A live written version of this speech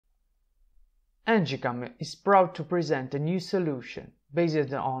Engicam is proud to present a new solution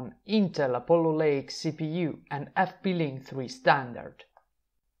based on Intel Apollo Lake CPU and FP-Link 3 standard.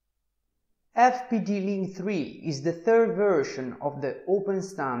 FPD-Link 3 is the third version of the open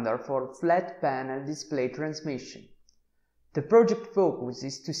standard for flat panel display transmission. The project focus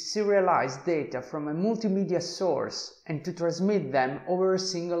is to serialize data from a multimedia source and to transmit them over a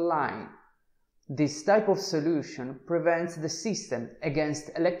single line. This type of solution prevents the system against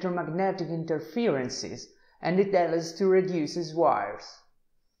electromagnetic interferences and it allows to reduce wires.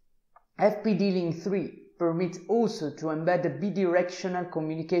 FPD-Link 3 permits also to embed a bidirectional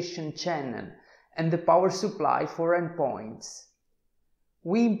communication channel and the power supply for endpoints.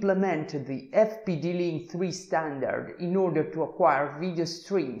 We implemented the FPD-Link 3 standard in order to acquire video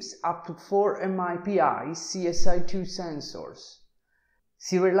streams up to 4 MIPI CSI2 sensors.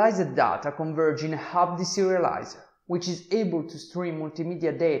 Serialized data converge in a hub deserializer, which is able to stream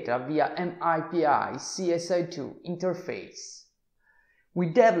multimedia data via MIPI CSI2 interface. We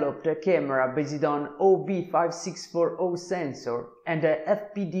developed a camera based on OV5640 sensor and a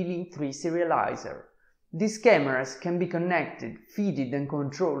FPD-Link 3 serializer. These cameras can be connected, fitted and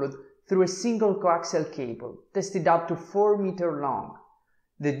controlled through a single coaxial cable, tested up to 4 meters long.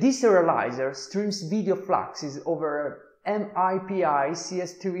 The deserializer streams video fluxes over a MIPI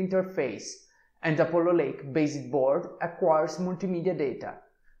CS2 interface, and Apollo Lake based board acquires multimedia data.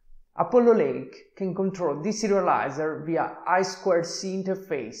 Apollo Lake can control deserializer via I2C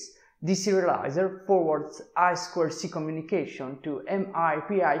interface. Deserializer forwards I2C communication to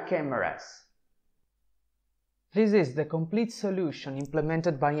MIPI cameras. This is the complete solution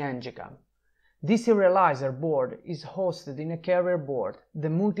implemented by Engicam. Deserializer board is hosted in a carrier board, the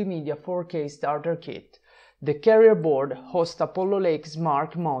Multimedia 4K Starter Kit. The carrier board hosts Apollo Lake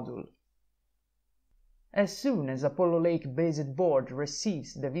Smart Module. As soon as Apollo Lake based board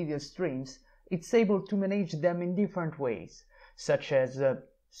receives the video streams, it's able to manage them in different ways, such as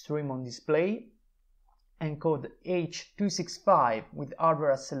stream on display, encode H.265 with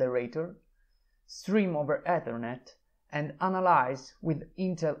hardware accelerator, stream over Ethernet, and analyze with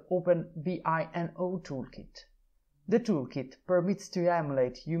Intel OpenVINO toolkit. The toolkit permits to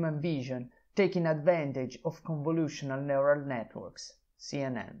emulate human vision taking advantage of convolutional neural networks,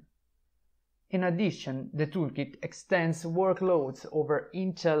 CNN. In addition, the toolkit extends workloads over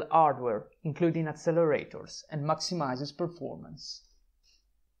Intel hardware, including accelerators, and maximizes performance.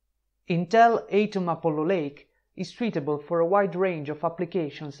 Intel Atom Apollo Lake is suitable for a wide range of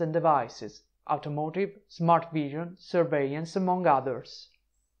applications and devices, automotive, smart vision, surveillance, among others.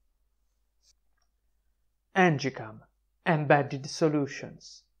 Engicam, Embedded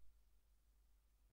Solutions.